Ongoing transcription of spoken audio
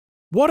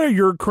What are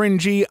your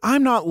cringy,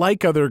 I'm not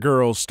like other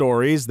girls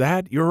stories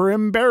that you're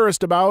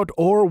embarrassed about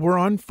or were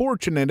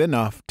unfortunate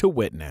enough to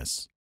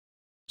witness?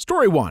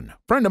 Story 1.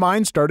 Friend of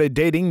mine started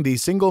dating the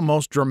single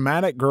most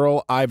dramatic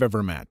girl I've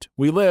ever met.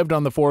 We lived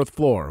on the 4th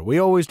floor. We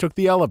always took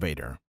the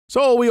elevator.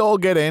 So we all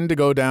get in to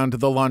go down to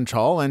the lunch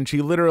hall, and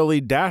she literally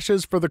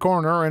dashes for the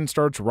corner and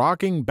starts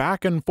rocking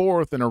back and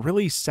forth in a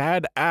really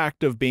sad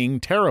act of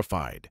being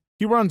terrified.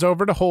 He runs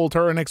over to hold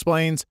her and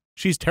explains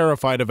she's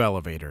terrified of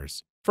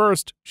elevators.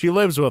 First, she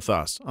lives with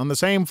us on the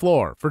same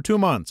floor for 2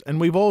 months, and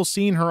we've all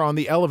seen her on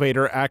the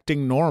elevator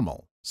acting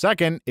normal.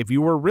 Second, if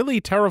you were really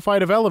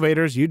terrified of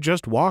elevators, you'd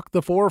just walk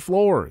the 4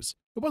 floors.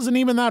 It wasn't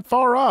even that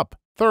far up.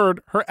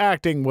 Third, her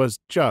acting was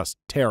just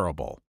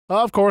terrible.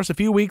 Of course, a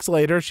few weeks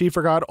later, she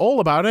forgot all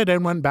about it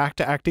and went back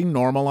to acting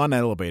normal on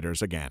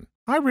elevators again.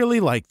 I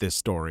really like this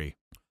story.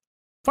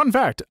 Fun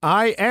fact,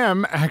 I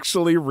am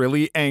actually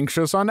really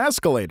anxious on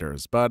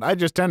escalators, but I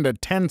just tend to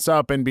tense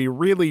up and be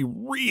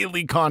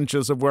really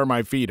conscious of where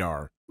my feet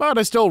are. But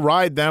I still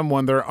ride them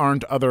when there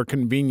aren't other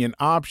convenient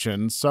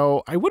options,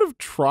 so I would have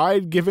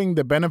tried giving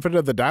the benefit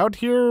of the doubt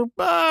here,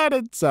 but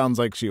it sounds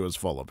like she was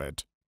full of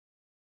it.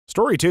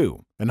 Story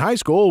 2. In high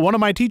school, one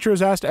of my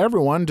teachers asked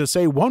everyone to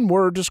say one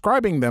word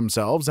describing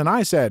themselves, and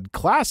I said,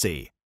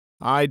 classy.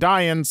 I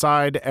die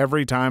inside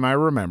every time I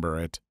remember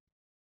it.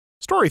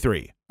 Story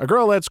 3. A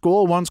girl at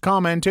school once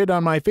commented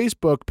on my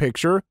Facebook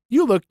picture,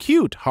 "You look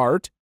cute,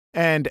 heart,"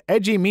 and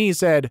edgy me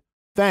said,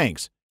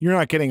 "Thanks, you're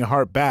not getting a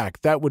heart back,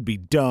 that would be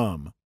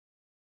dumb."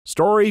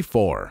 Story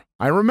 4.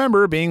 I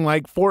remember being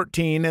like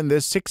 14 and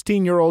this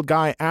 16-year-old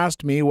guy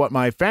asked me what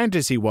my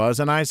fantasy was,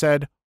 and I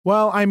said,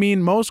 "Well, I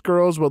mean, most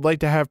girls would like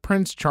to have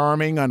Prince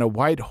Charming on a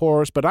white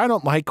horse, but I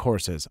don't like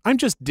horses. I'm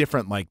just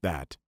different like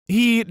that."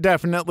 He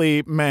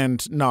definitely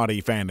meant naughty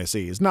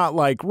fantasies, not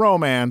like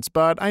romance,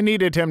 but I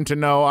needed him to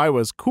know I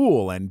was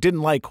cool and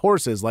didn't like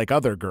horses like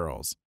other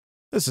girls.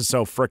 This is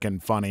so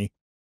frickin' funny.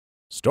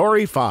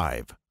 Story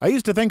 5. I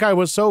used to think I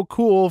was so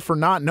cool for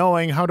not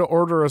knowing how to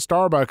order a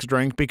Starbucks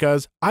drink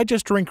because I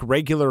just drink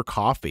regular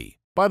coffee.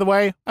 By the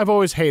way, I've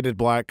always hated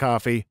black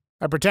coffee.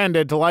 I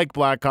pretended to like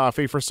black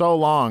coffee for so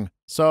long.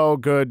 So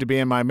good to be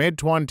in my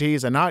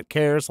mid-20s and not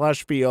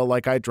care/feel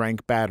like I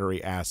drank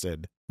battery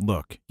acid.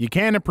 Look, you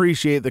can't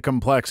appreciate the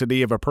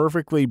complexity of a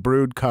perfectly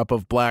brewed cup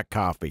of black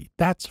coffee.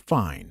 That's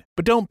fine.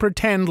 But don't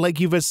pretend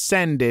like you've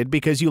ascended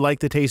because you like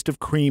the taste of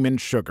cream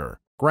and sugar.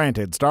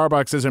 Granted,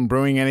 Starbucks isn't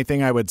brewing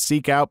anything I would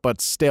seek out,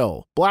 but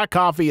still, black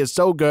coffee is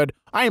so good,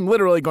 I am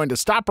literally going to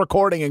stop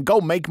recording and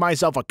go make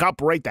myself a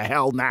cup right the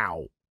hell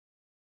now.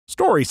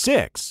 Story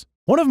 6.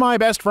 One of my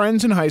best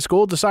friends in high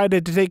school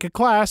decided to take a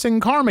class in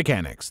car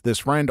mechanics. This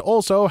friend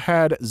also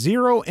had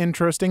zero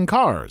interest in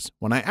cars.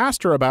 When I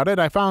asked her about it,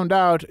 I found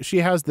out she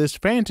has this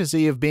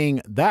fantasy of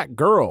being that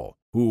girl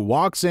who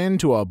walks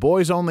into a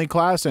boys-only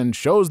class and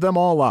shows them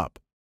all up.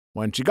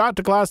 When she got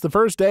to class the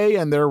first day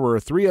and there were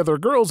 3 other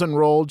girls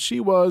enrolled, she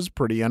was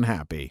pretty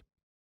unhappy.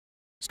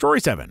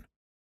 Story 7.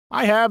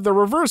 I have the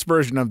reverse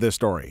version of this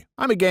story.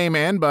 I'm a gay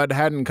man, but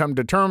hadn't come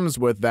to terms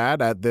with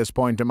that at this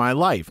point in my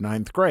life,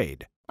 9th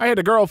grade. I had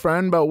a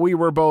girlfriend, but we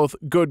were both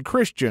good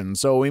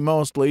Christians, so we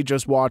mostly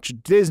just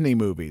watched Disney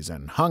movies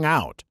and hung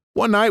out.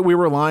 One night we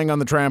were lying on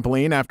the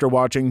trampoline after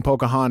watching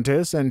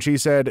Pocahontas, and she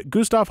said,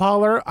 "Gustav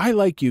Holler, I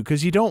like you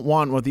because you don't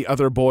want what the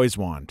other boys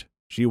want."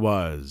 She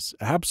was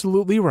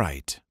absolutely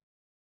right.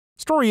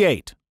 Story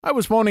 8. I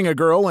was phoning a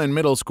girl in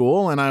middle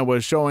school, and I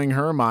was showing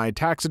her my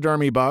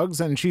taxidermy bugs,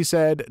 and she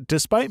said,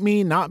 despite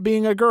me not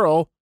being a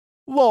girl,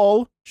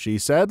 "Lol," she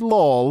said,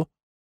 "lol.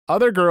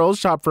 Other girls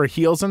shop for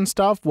heels and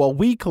stuff while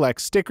we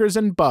collect stickers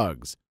and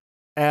bugs.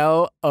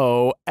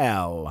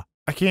 LOL.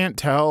 I can't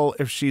tell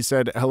if she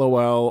said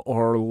LOL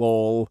or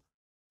lol.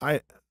 I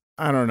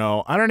don't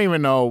know. I don't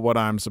even know what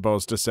I'm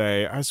supposed to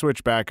say. I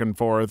switch back and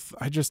forth.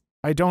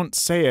 I don't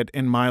say it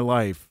in my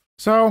life.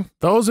 So,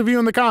 those of you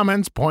in the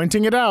comments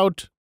pointing it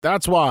out,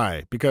 that's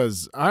why,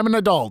 because I'm an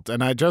adult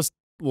and I just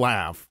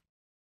laugh.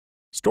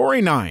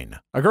 Story 9.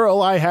 A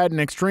girl I had an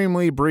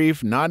extremely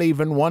brief, not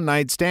even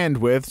one-night stand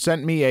with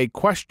sent me a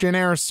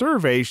questionnaire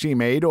survey she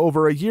made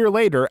over a year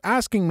later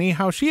asking me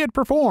how she had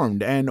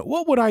performed and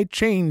what would I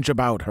change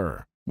about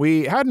her.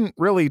 We hadn't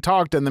really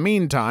talked in the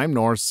meantime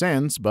nor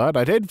since, but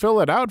I did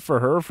fill it out for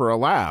her for a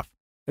laugh.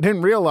 I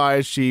didn't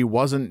realize she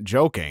wasn't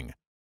joking.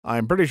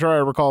 I'm pretty sure I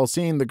recall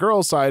seeing the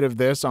girl side of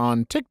this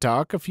on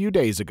TikTok a few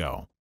days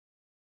ago.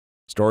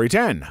 Story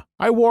 10.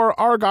 I wore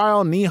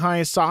Argyle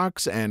knee-high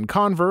socks and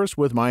Converse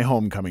with my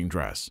homecoming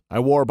dress. I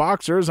wore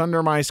boxers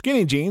under my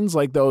skinny jeans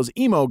like those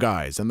emo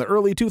guys in the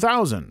early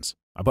 2000s.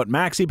 I put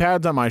maxi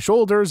pads on my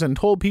shoulders and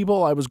told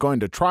people I was going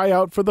to try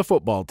out for the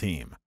football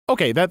team.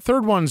 Okay, that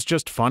third one's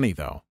just funny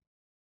though.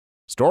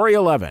 Story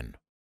 11.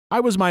 I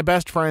was my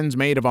best friend's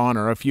maid of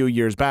honor a few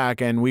years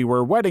back and we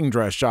were wedding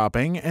dress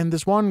shopping and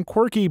this one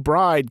quirky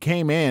bride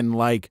came in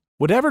like,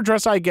 "Whatever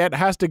dress I get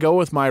has to go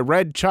with my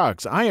red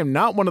chucks. I am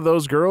not one of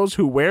those girls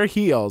who wear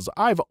heels.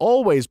 I've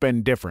always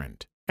been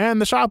different." And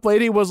the shop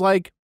lady was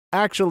like,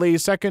 Actually,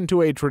 second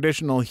to a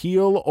traditional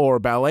heel or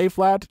ballet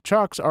flat,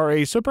 chucks are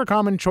a super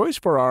common choice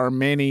for our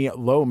many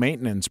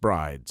low-maintenance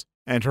brides.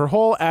 And her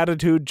whole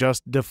attitude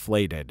just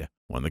deflated.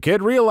 When the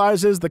kid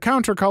realizes the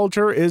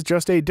counterculture is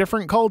just a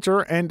different culture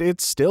and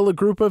it's still a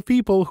group of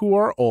people who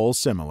are all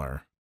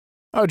similar.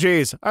 Oh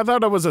geez, I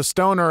thought I was a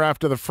stoner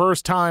after the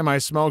first time I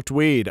smoked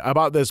weed. I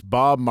bought this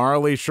Bob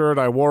Marley shirt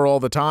I wore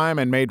all the time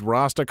and made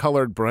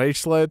Rasta-colored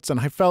bracelets, and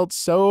I felt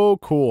so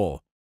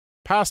cool.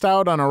 Passed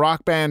out on a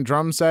rock band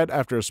drum set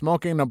after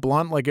smoking a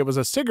blunt like it was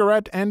a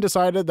cigarette and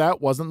decided that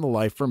wasn't the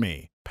life for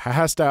me.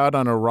 Passed out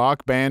on a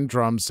rock band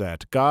drum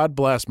set. God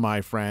bless,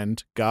 my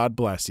friend. God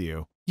bless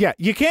you. Yeah,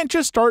 you can't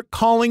just start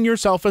calling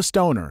yourself a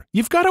stoner.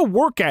 You've got to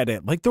work at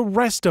it like the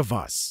rest of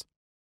us.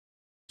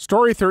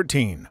 Story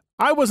 13.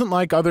 I wasn't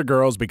like other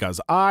girls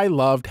because I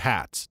loved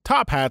hats.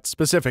 Top hats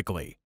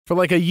specifically. For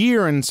like a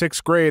year in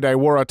 6th grade, I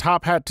wore a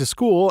top hat to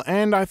school,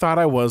 and I thought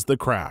I was the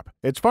crap.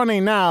 It's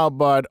funny now,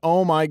 but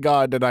oh my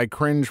god did I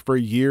cringe for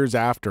years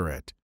after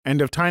it.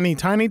 And of tiny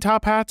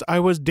top hats, I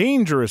was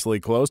dangerously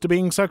close to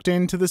being sucked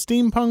into the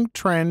steampunk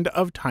trend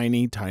of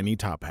tiny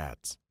top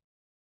hats.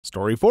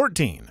 Story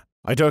 14.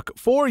 I took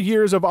 4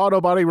 years of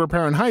auto body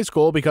repair in high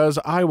school because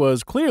I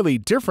was clearly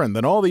different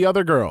than all the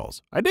other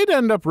girls. I did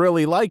end up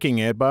really liking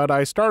it, but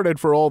I started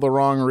for all the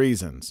wrong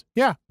reasons.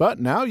 Yeah, but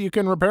now you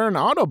can repair an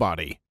auto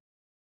body.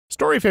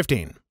 Story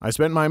 15. I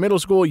spent my middle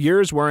school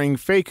years wearing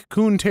fake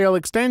coontail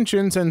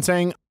extensions and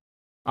saying,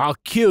 "I'll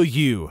kill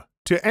you,"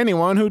 to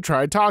anyone who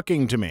tried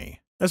talking to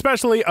me,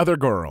 especially other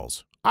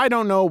girls. I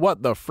don't know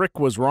what the frick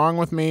was wrong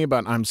with me,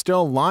 but I'm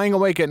still lying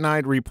awake at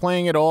night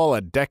replaying it all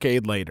a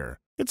decade later.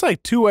 It's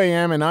like 2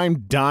 a.m. and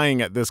I'm dying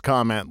at this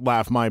comment,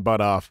 laugh my butt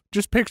off.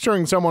 Just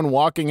picturing someone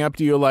walking up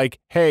to you like,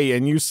 "Hey,"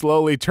 and you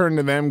slowly turn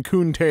to them,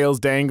 coontails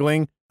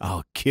dangling.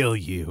 I'll kill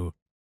you.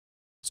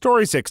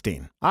 Story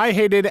 16. I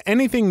hated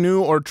anything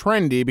new or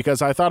trendy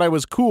because I thought I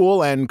was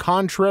cool and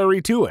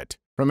contrary to it,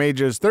 from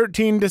ages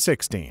 13 to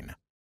 16.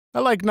 I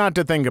like not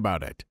to think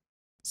about it.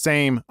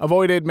 Same,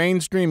 avoided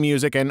mainstream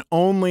music and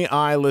only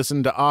I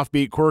listened to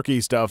offbeat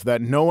quirky stuff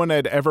that no one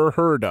had ever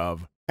heard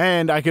of.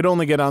 And I could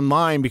only get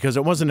online because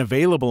it wasn't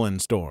available in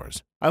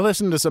stores. I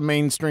listen to some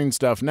mainstream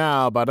stuff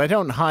now, but I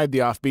don't hide the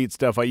offbeat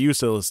stuff I used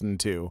to listen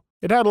to.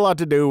 It had a lot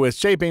to do with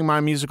shaping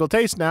my musical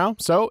taste now,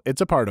 so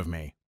it's a part of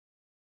me.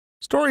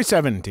 Story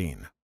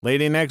 17.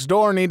 Lady next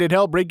door needed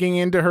help breaking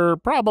into her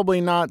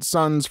probably not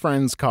son's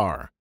friend's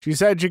car. She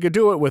said she could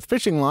do it with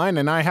fishing line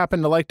and I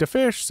happen to like to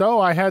fish, so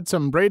I had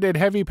some braided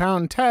heavy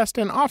pound test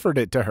and offered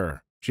it to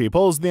her. She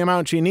pulls the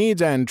amount she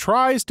needs and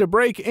tries to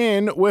break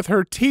in with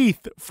her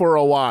teeth for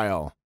a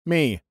while.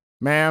 Me,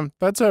 "Ma'am,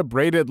 that's a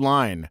braided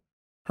line."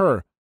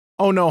 Her,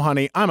 "Oh no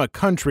honey, I'm a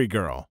country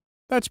girl."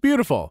 That's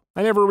beautiful.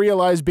 I never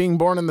realized being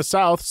born in the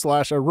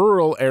South/a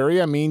rural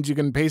area means you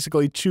can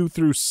basically chew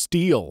through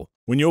steel.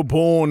 When you're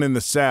born in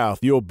the South,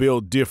 you're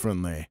built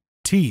differently.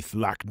 Teeth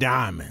like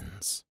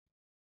diamonds.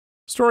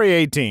 Story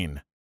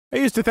 18. I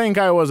used to think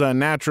I was a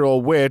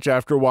natural witch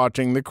after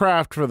watching The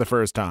Craft for the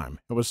first time.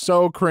 It was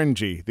so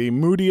cringy, the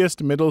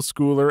moodiest middle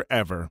schooler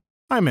ever.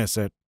 I miss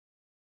it.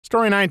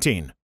 Story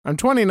 19. I'm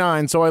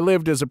 29, so I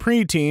lived as a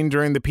preteen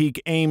during the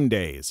peak AIM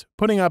days.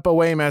 Putting up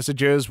away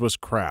messages was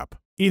crap.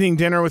 Eating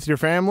dinner with your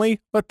family?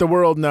 Let the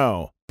world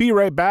know. Be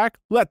right back?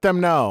 Let them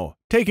know.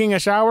 Taking a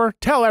shower?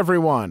 Tell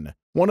everyone.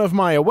 One of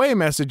my away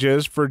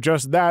messages for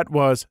just that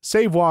was,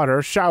 "Save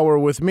water, shower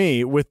with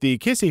me," with the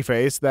kissy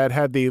face that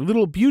had the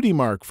little beauty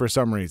mark for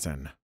some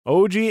reason.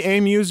 OG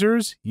AIM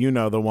users, you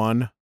know the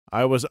one.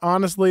 I was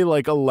honestly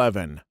like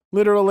 11.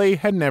 Literally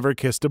had never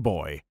kissed a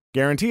boy.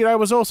 Guaranteed I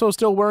was also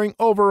still wearing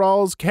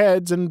overalls,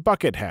 keds, and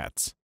bucket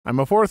hats. I'm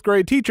a 4th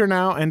grade teacher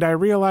now, and I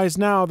realize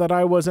now that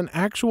I was an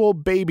actual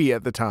baby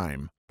at the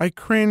time. I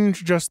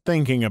cringe just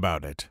thinking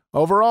about it.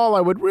 Overall,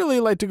 I would really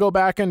like to go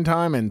back in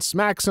time and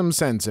smack some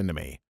sense into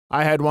me.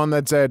 I had one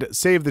that said,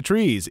 "Save the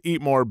trees,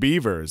 eat more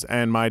beavers,"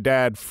 and my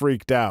dad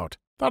freaked out.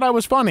 Thought I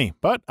was funny,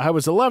 but I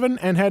was 11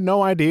 and had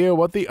no idea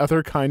what the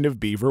other kind of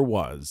beaver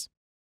was.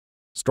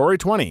 Story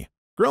 20.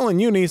 Girl in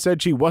uni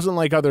said she wasn't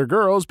like other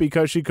girls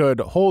because she could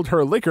hold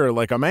her liquor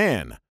like a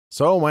man.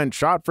 So went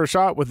shot for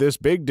shot with this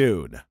big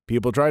dude.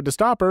 People tried to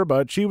stop her,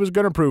 but she was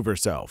gonna prove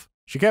herself.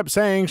 She kept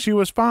saying she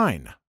was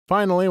fine.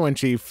 Finally, when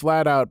she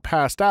flat out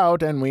passed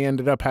out and we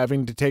ended up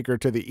having to take her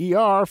to the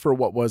ER for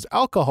what was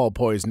alcohol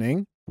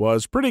poisoning,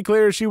 was pretty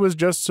clear she was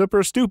just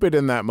super stupid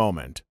in that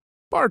moment.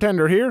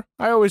 Bartender here.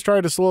 I always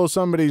try to slow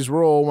somebody's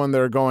roll when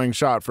they're going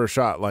shot for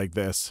shot like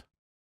this.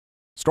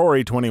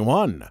 Story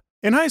 21.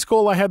 In high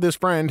school, I had this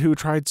friend who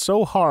tried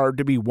so hard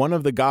to be one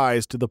of the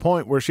guys to the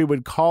point where she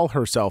would call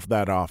herself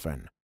that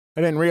often.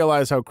 I didn't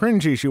realize how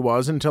cringy she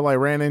was until I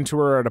ran into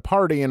her at a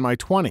party in my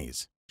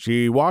 20s.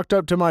 She walked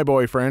up to my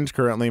boyfriend,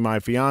 currently my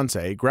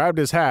fiancé, grabbed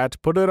his hat,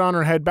 put it on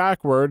her head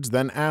backwards,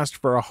 then asked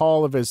for a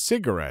haul of his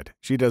cigarette,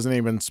 she doesn't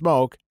even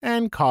smoke,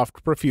 and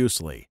coughed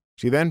profusely.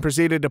 She then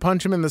proceeded to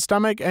punch him in the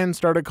stomach and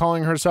started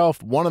calling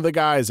herself one of the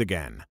guys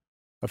again.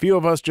 A few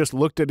of us just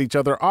looked at each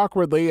other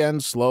awkwardly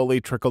and slowly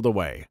trickled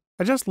away.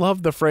 I just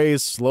love the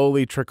phrase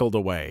 "slowly trickled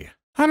away."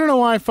 I don't know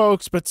why,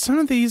 folks, but some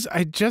of these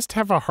I just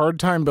have a hard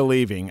time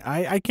believing.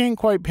 I can't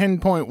quite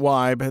pinpoint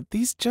why, but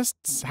these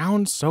just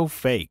sound so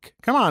fake.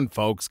 Come on,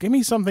 folks, give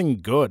me something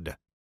good.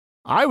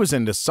 I was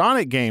into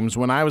Sonic games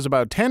when I was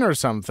about 10 or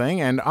something,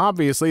 and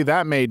obviously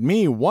that made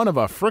me one of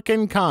a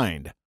frickin'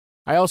 kind.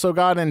 I also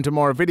got into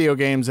more video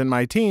games in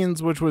my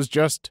teens, which was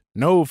just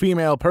no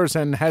female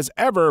person has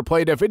ever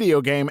played a video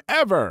game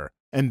ever,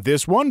 and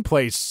this one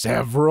plays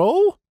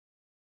several?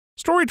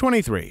 Story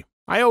 23.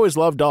 I always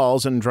loved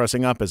dolls and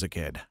dressing up as a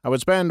kid. I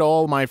would spend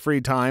all my free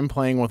time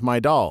playing with my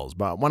dolls,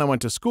 but when I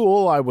went to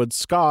school, I would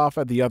scoff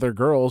at the other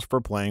girls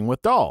for playing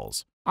with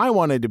dolls. I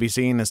wanted to be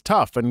seen as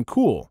tough and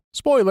cool.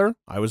 Spoiler,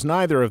 I was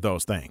neither of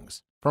those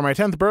things. For my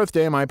 10th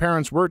birthday, my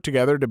parents worked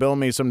together to build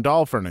me some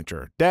doll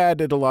furniture. Dad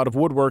did a lot of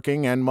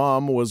woodworking and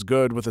Mom was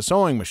good with a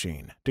sewing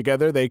machine.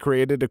 Together, they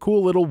created a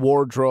cool little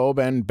wardrobe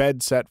and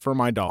bed set for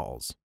my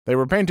dolls. They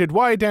were painted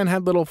white and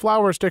had little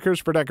flower stickers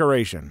for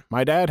decoration.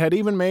 My dad had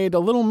even made a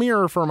little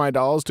mirror for my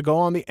dolls to go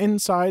on the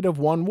inside of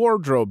one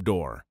wardrobe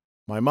door.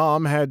 My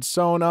mom had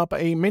sewn up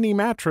a mini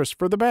mattress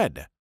for the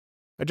bed.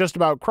 I just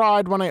about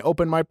cried when I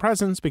opened my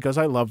presents because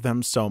I loved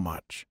them so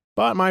much.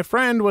 But my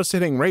friend was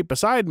sitting right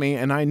beside me,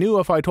 and I knew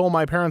if I told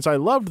my parents I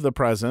loved the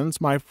presents,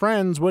 my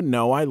friends would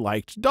know I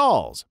liked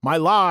dolls. My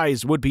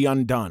lies would be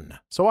undone.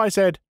 So I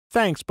said,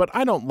 "Thanks, but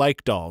I don't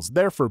like dolls.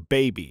 They're for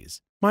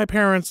babies." My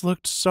parents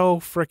looked so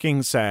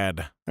freaking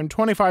sad. I'm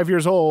 25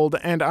 years old,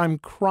 and I'm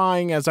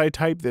crying as I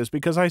type this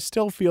because I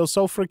still feel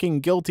so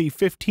freaking guilty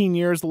 15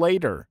 years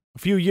later. A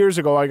few years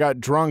ago, I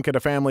got drunk at a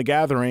family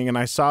gathering, and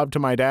I sobbed to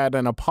my dad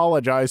and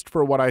apologized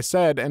for what I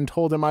said and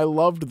told him I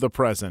loved the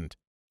present.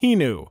 He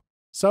knew.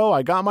 So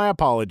I got my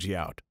apology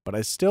out, but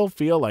I still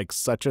feel like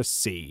such a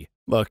C.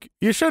 Look,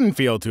 you shouldn't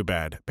feel too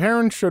bad.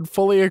 Parents should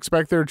fully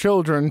expect their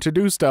children to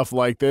do stuff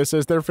like this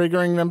as they're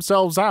figuring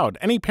themselves out.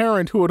 Any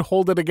parent who would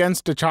hold it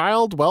against a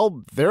child,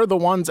 well, they're the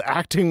ones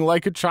acting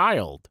like a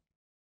child.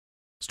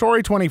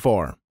 Story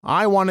 24.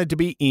 I wanted to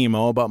be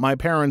emo, but my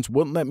parents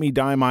wouldn't let me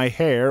dye my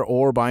hair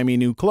or buy me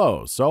new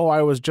clothes, so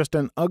I was just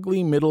an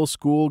ugly middle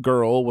school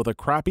girl with a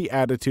crappy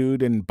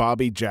attitude and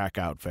Bobby Jack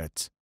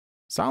outfits.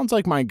 Sounds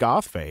like my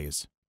goth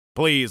phase.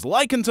 Please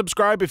like and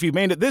subscribe if you've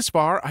made it this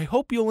far. I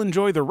hope you'll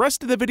enjoy the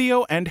rest of the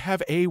video and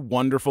have a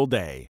wonderful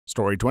day.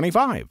 Story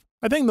 25.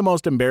 I think the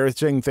most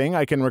embarrassing thing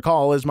I can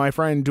recall is my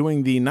friend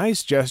doing the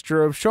nice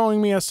gesture of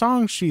showing me a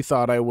song she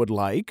thought I would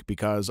like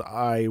because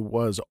I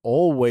was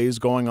always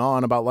going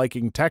on about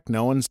liking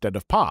techno instead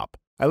of pop.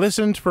 I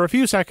listened for a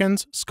few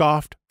seconds,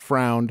 scoffed,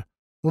 frowned.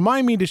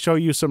 "Remind me to show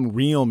you some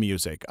real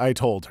music," I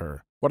told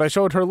her. What I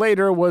showed her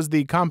later was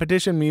the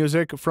competition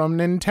music from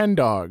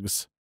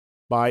Nintendogs.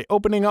 By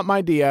opening up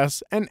my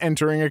DS and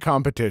entering a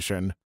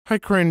competition. I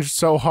cringed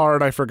so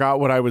hard I forgot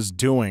what I was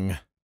doing.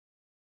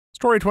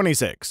 Story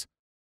 26.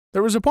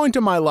 There was a point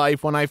in my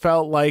life when I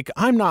felt like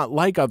I'm not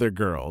like other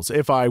girls.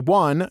 If I,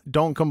 1,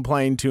 don't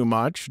complain too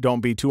much, don't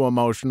be too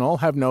emotional,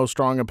 have no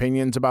strong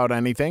opinions about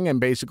anything, and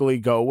basically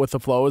go with the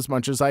flow as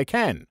much as I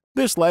can.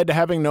 This led to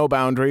having no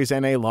boundaries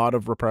and a lot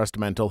of repressed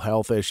mental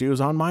health issues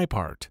on my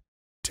part.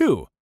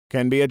 2.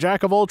 Can be a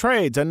jack of all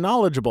trades and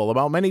knowledgeable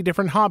about many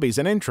different hobbies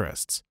and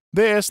interests.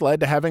 This led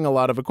to having a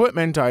lot of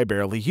equipment I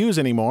barely use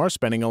anymore,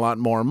 spending a lot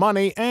more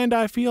money, and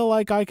I feel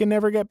like I can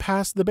never get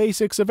past the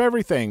basics of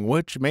everything,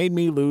 which made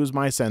me lose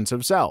my sense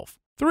of self.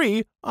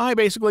 3, I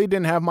basically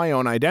didn't have my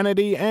own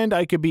identity, and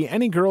I could be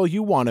any girl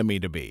you wanted me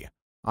to be.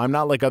 I'm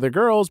not like other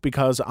girls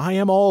because I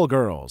am all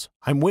girls.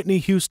 I'm Whitney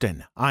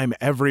Houston. I'm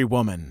every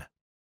woman.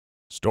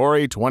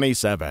 Story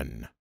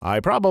 27. I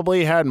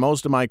probably had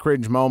most of my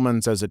cringe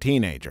moments as a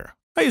teenager.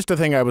 I used to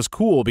think I was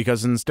cool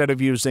because instead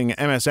of using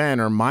MSN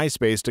or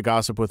MySpace to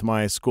gossip with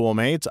my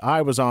schoolmates,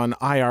 I was on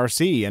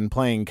IRC and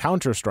playing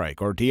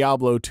Counter-Strike or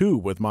Diablo 2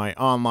 with my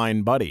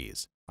online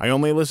buddies. I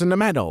only listened to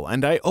metal,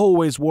 and I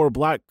always wore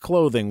black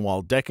clothing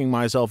while decking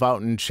myself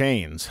out in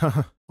chains.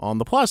 On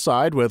the plus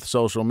side, with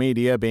social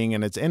media being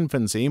in its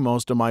infancy,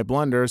 most of my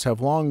blunders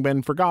have long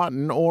been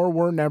forgotten or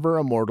were never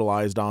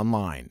immortalized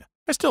online.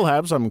 I still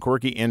have some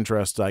quirky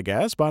interests, I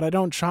guess, but I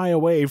don't shy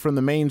away from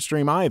the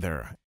mainstream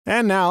either.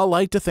 And now I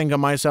like to think of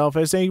myself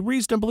as a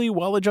reasonably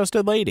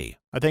well-adjusted lady.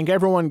 I think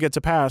everyone gets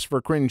a pass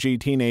for cringy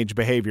teenage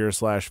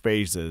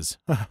behavior/phases.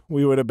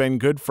 We would have been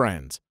good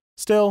friends.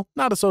 Still,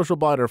 not a social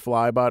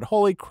butterfly, but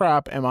holy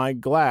crap am I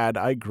glad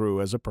I grew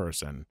as a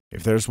person.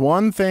 If there's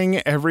one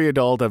thing every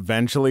adult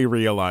eventually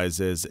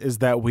realizes is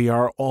that we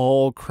are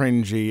all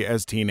cringy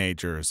as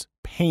teenagers.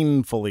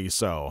 Painfully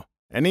so.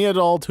 Any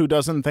adult who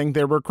doesn't think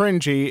they were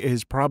cringy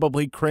is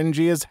probably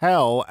cringy as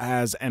hell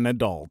as an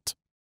adult.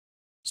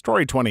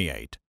 Story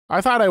 28. I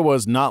thought I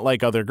was not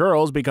like other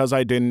girls because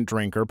I didn't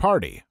drink or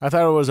party. I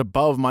thought I was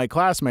above my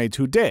classmates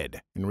who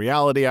did. In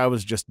reality, I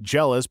was just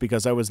jealous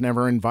because I was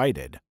never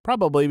invited.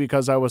 Probably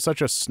because I was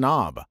such a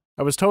snob.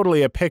 I was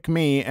totally a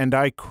pick-me, and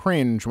I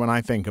cringe when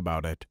I think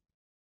about it.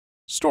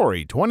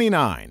 Story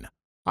 29.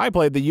 I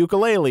played the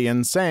ukulele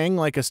and sang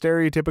like a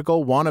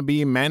stereotypical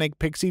wannabe manic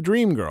pixie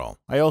dream girl.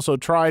 I also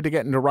tried to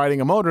get into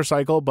riding a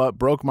motorcycle but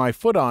broke my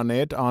foot on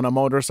it on a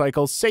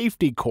motorcycle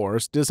safety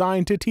course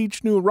designed to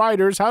teach new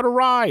riders how to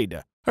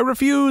ride. I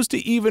refuse to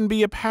even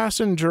be a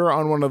passenger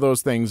on one of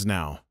those things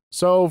now.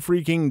 So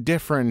freaking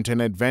different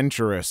and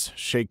adventurous.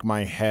 Shake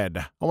my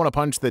head. I want to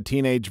punch the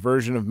teenage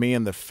version of me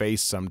in the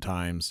face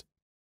sometimes.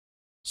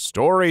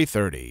 Story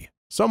 30.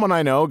 Someone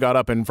I know got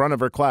up in front of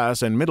her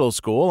class in middle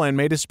school and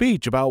made a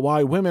speech about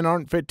why women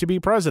aren't fit to be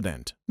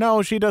president.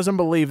 No, she doesn't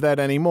believe that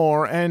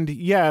anymore, and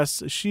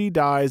yes, she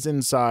dies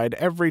inside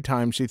every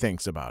time she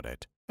thinks about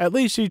it. At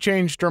least she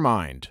changed her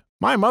mind.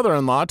 My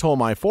mother-in-law told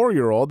my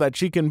 4-year-old that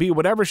she can be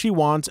whatever she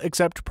wants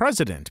except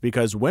president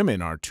because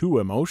women are too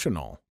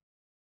emotional.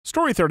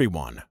 Story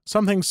 31.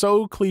 Something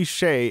so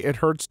cliché it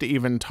hurts to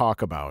even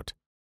talk about.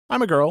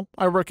 I'm a girl.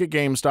 I work at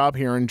GameStop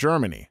here in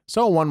Germany,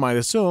 so one might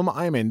assume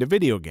I'm into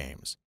video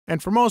games.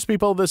 And for most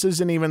people, this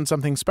isn't even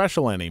something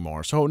special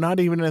anymore, so not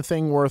even a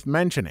thing worth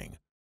mentioning.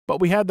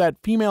 But we had that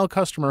female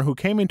customer who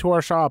came into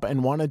our shop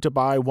and wanted to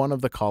buy one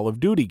of the Call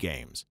of Duty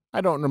games. I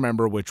don't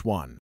remember which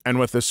one. And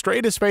with the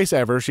straightest face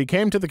ever, she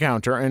came to the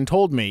counter and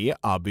told me,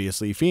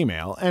 obviously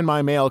female, and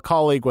my male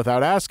colleague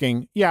without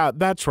asking, yeah,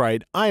 that's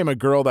right, I am a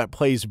girl that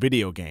plays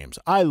video games.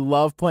 I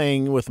love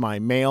playing with my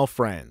male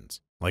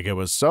friends. Like it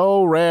was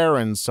so rare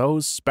and so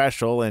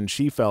special, and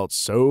she felt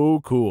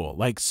so cool.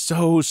 Like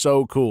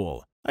so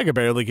cool. I could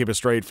barely keep a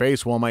straight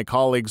face while my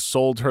colleagues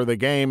sold her the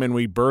game and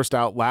we burst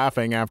out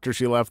laughing after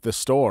she left the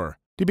store.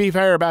 To be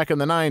fair, back in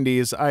the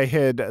 90s, I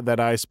hid that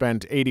I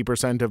spent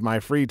 80% of my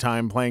free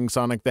time playing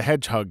Sonic the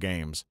Hedgehog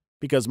games,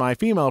 because my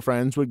female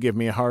friends would give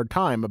me a hard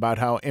time about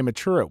how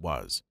immature it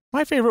was.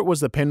 My favorite was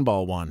the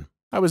pinball one.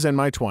 I was in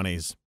my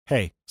 20s.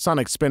 Hey,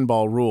 Sonic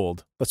Spinball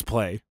ruled. Let's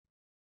play.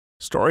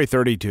 Story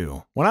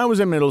 32. When I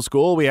was in middle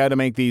school, we had to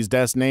make these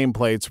desk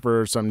nameplates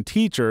for some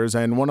teachers,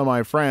 and one of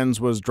my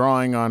friends was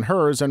drawing on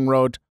hers and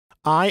wrote,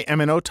 "I am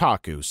an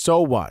otaku,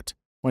 so what?"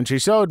 When she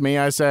showed me,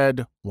 I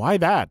said, "Why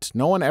that?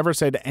 No one ever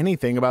said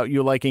anything about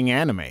you liking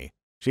anime."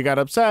 She got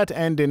upset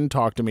and didn't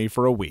talk to me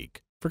for a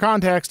week. For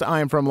context, I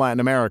am from Latin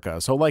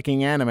America, so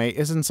liking anime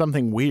isn't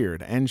something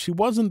weird, and she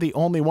wasn't the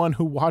only one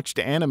who watched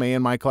anime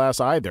in my class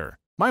either.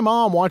 My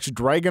mom watched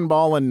Dragon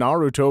Ball and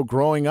Naruto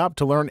growing up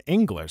to learn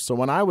English, so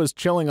when I was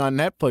chilling on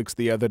Netflix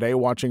the other day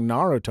watching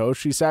Naruto,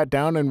 she sat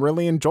down and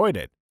really enjoyed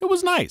it. It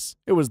was nice.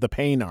 It was the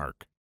pain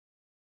arc.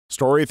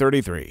 Story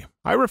 33.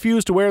 I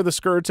refused to wear the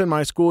skirts in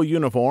my school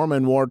uniform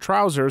and wore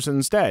trousers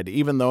instead,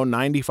 even though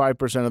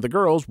 95% of the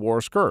girls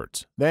wore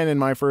skirts. Then in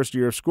my first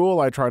year of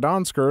school, I tried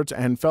on skirts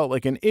and felt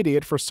like an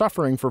idiot for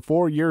suffering for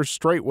 4 years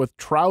straight with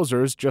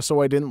trousers just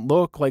so I didn't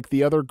look like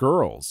the other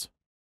girls.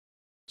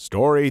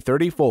 Story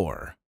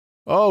 34.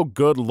 Oh,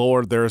 good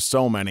lord, there's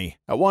so many.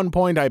 At one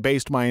point, I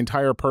based my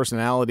entire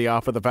personality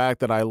off of the fact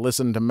that I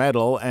listened to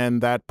metal,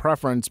 and that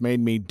preference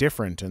made me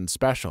different and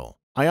special.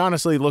 I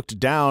honestly looked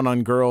down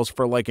on girls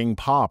for liking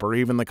pop or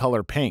even the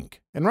color pink.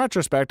 In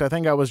retrospect, I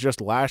think I was just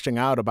lashing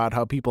out about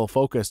how people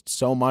focused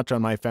so much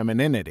on my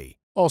femininity.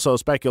 Also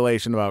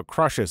speculation about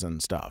crushes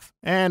and stuff.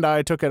 And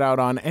I took it out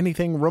on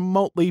anything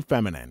remotely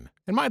feminine.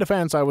 In my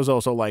defense, I was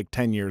also like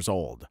 10 years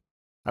old.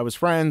 I was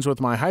friends with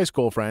my high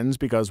school friends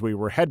because we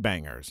were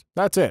headbangers.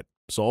 That's it.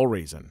 Sole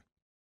reason.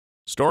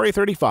 Story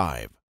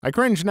 35. I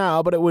cringe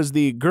now, but it was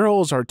the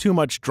girls are too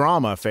much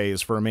drama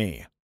phase for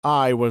me.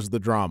 I was the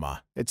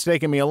drama. It's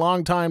taken me a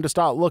long time to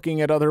stop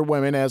looking at other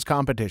women as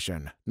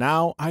competition.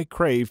 Now I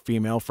crave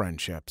female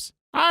friendships.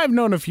 I've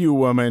known a few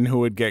women who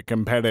would get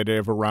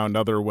competitive around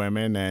other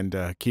women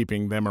and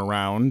keeping them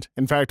around.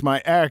 In fact,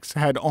 my ex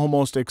had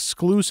almost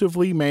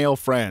exclusively male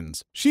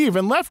friends. She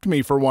even left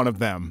me for one of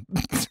them.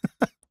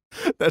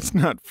 That's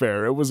not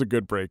fair. It was a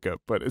good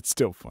breakup, but it's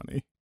still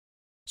funny.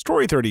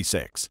 Story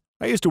 36.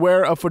 I used to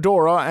wear a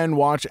fedora and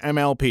watch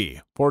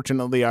MLP.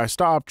 Fortunately, I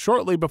stopped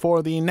shortly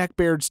before the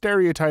neckbeard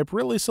stereotype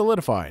really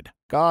solidified.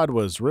 God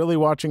was really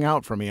watching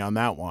out for me on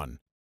that one.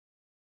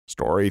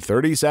 Story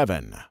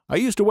 37. I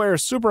used to wear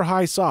super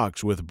high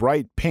socks with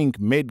bright pink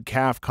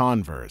mid-calf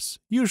Converse,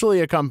 usually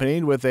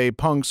accompanied with a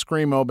punk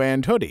screamo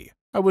band hoodie.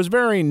 I was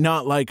very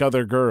not like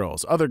other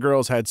girls. Other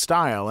girls had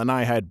style and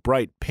I had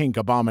bright pink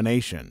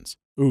abominations.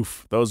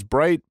 Oof, those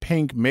bright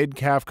pink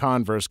mid-calf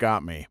Converse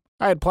got me.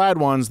 I had plaid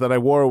ones that I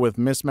wore with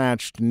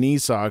mismatched knee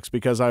socks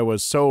because I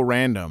was so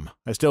random.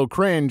 I still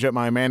cringe at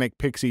my manic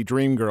pixie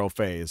dream girl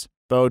phase.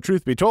 Though,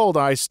 truth be told,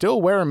 I still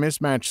wear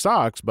mismatched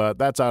socks, but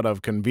that's out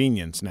of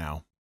convenience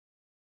now.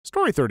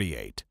 Story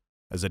 38.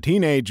 As a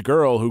teenage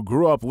girl who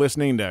grew up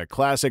listening to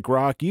classic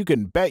rock, you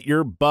can bet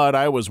your butt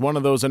I was one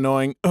of those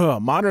annoying,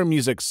 modern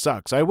music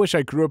sucks, I wish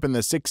I grew up in the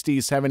 60s,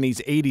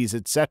 70s, 80s,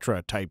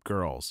 etc. type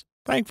girls.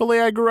 Thankfully,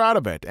 I grew out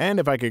of it, and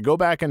if I could go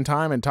back in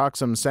time and talk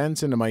some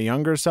sense into my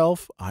younger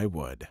self, I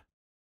would.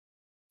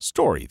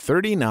 Story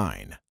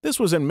 39. This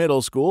was in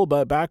middle school,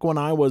 but back when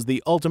I was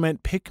the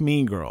ultimate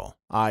pick-me girl.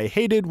 I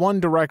hated One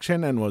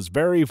Direction and was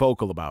very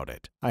vocal about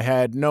it. I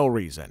had no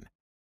reason.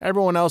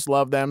 Everyone else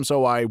loved them,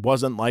 so I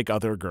wasn't like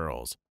other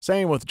girls.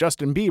 Same with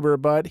Justin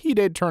Bieber, but he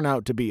did turn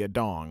out to be a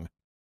dong.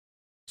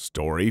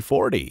 Story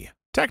 40.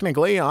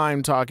 Technically,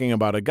 I'm talking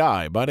about a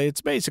guy, but it's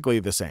basically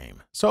the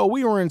same. So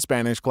we were in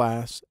Spanish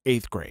class,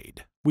 8th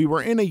grade. We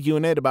were in a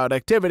unit about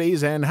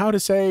activities and how to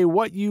say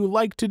what you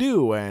like to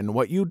do and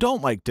what you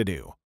don't like to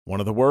do. One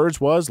of the words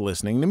was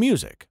listening to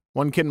music.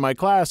 One kid in my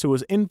class who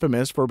was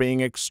infamous for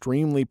being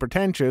extremely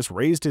pretentious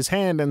raised his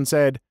hand and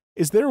said,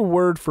 "Is there a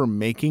word for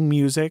making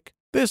music?"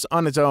 This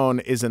on its own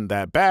isn't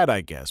that bad,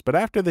 I guess, but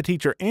after the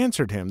teacher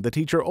answered him, the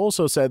teacher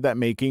also said that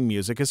making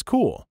music is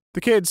cool.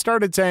 The kid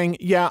started saying,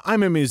 "Yeah,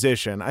 I'm a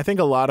musician. I think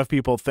a lot of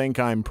people think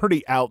I'm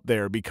pretty out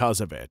there because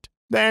of it."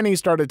 Then he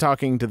started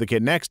talking to the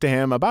kid next to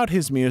him about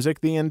his music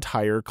the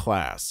entire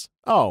class.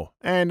 Oh,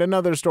 and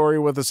another story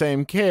with the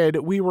same kid,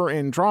 we were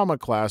in drama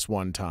class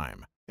one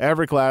time.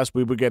 Every class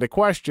we would get a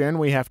question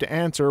we have to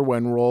answer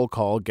when roll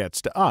call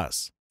gets to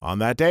us. On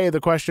that day, the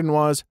question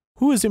was,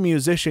 "Who is a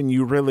musician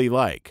you really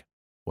like?"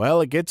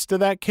 Well, it gets to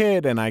that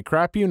kid, and I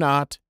crap you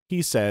not,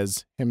 he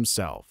says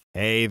himself.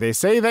 Hey, they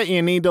say that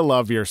you need to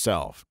love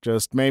yourself,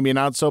 just maybe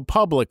not so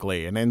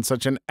publicly and in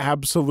such an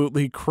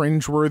absolutely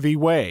cringeworthy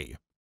way.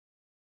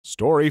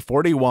 Story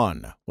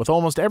 41. With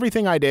almost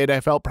everything I did, I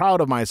felt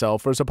proud of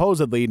myself for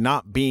supposedly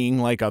not being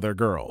like other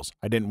girls.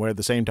 I didn't wear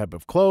the same type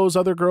of clothes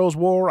other girls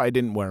wore, I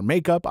didn't wear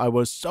makeup, I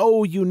was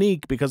so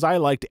unique because I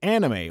liked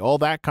anime, all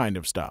that kind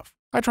of stuff.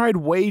 I tried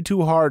way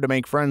too hard to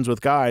make friends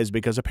with guys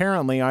because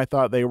apparently I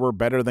thought they were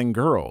better than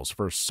girls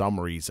for some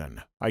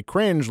reason. I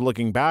cringe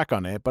looking back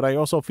on it, but I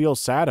also feel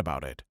sad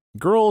about it.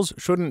 Girls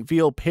shouldn't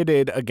feel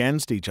pitted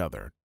against each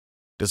other.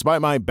 Despite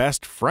my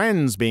best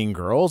friends being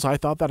girls, I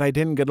thought that I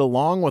didn't get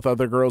along with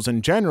other girls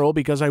in general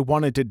because I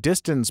wanted to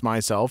distance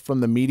myself from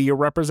the media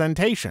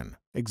representation.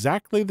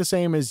 Exactly the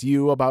same as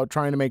you about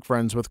trying to make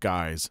friends with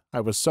guys.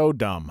 I was so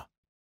dumb.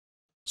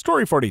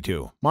 Story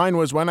 42. Mine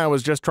was when I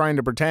was just trying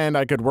to pretend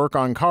I could work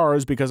on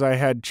cars because I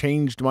had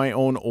changed my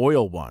own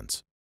oil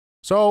once.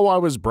 So I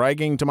was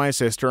bragging to my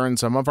sister and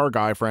some of our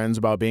guy friends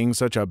about being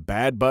such a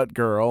bad butt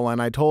girl, and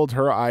I told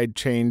her I'd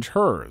change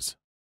hers.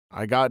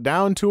 I got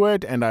down to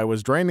it and I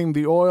was draining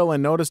the oil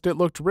and noticed it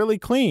looked really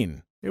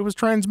clean. It was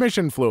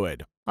transmission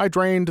fluid. I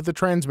drained the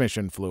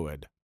transmission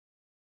fluid.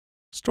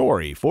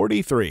 Story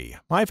 43.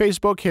 My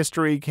Facebook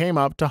history came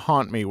up to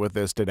haunt me with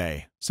this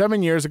today.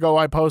 7 years ago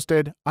I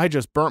posted, "I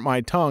just burnt my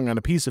tongue on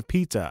a piece of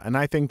pizza," and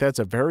I think that's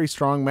a very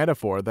strong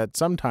metaphor that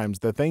sometimes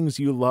the things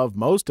you love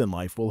most in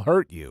life will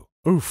hurt you.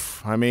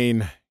 Oof, I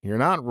mean, you're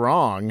not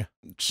wrong.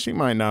 She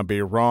might not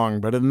be wrong,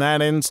 but in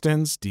that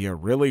instance, do you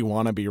really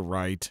want to be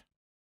right?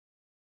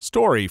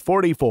 Story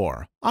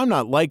 44. I'm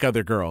not like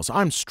other girls.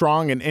 I'm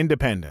strong and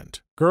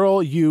independent.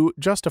 Girl, you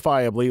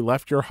justifiably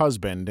left your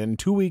husband, and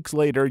 2 weeks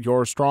later,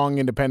 your strong,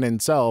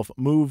 independent self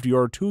moved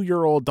your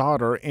 2-year-old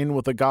daughter in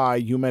with a guy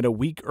you met a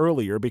week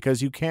earlier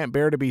because you can't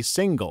bear to be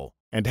single,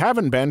 and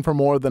haven't been for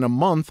more than a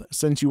month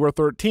since you were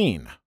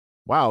 13.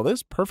 Wow,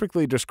 this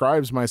perfectly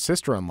describes my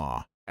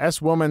sister-in-law.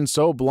 S-woman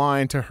so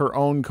blind to her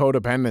own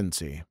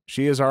codependency.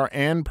 She is our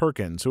Ann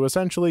Perkins, who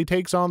essentially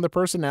takes on the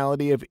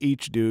personality of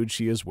each dude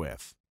she is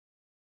with.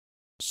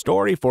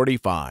 Story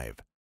 45.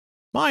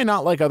 My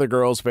not like other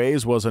girls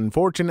phase was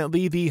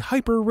unfortunately the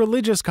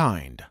hyper-religious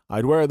kind.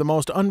 I'd wear the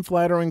most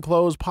unflattering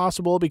clothes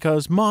possible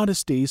because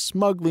modesty,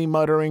 smugly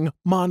muttering,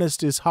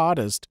 "Modest is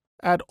hottest,"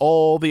 at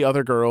all the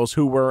other girls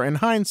who were, in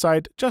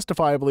hindsight,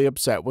 justifiably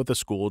upset with the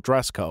school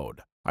dress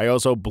code. I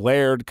also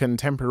blared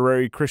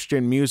contemporary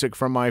Christian music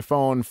from my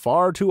phone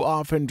far too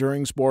often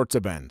during sports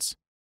events.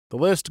 The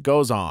list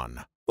goes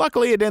on.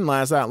 Luckily, it didn't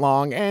last that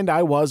long, and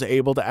I was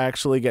able to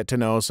actually get to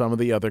know some of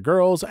the other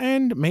girls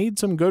and made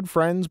some good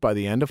friends by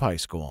the end of high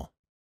school.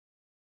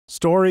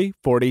 Story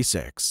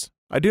 46.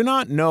 I do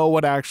not know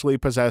what actually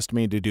possessed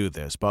me to do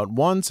this, but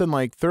once in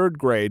like 3rd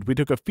grade, we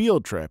took a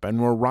field trip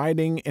and were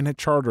riding in a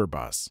charter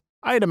bus.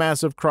 I had a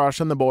massive crush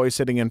on the boy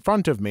sitting in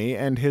front of me,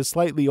 and his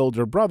slightly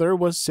older brother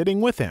was sitting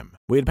with him.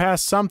 We had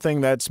passed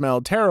something that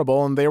smelled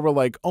terrible, and they were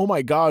like, "Oh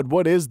my God,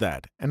 what is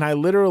that?" And I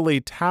literally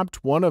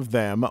tapped one of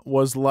them,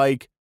 was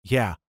like,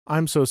 "Yeah,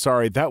 I'm so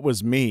sorry, that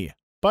was me."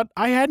 But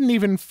I hadn't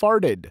even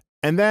farted.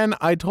 And then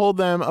I told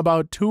them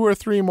about 2 or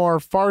 3 more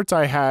farts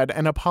I had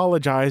and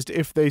apologized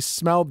if they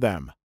smelled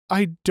them.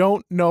 I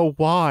don't know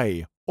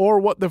why, or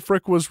what the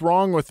frick was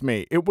wrong with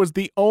me. It was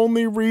the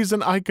only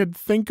reason I could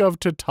think of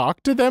to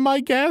talk to them,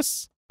 I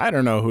guess? I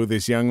don't know who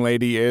this young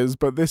lady is,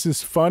 but this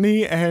is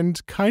funny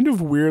and kind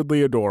of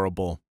weirdly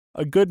adorable.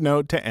 A good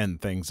note to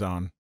end things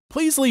on.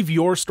 Please leave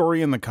your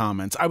story in the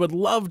comments. I would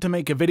love to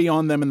make a video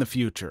on them in the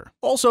future.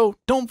 Also,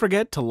 don't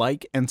forget to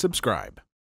like and subscribe.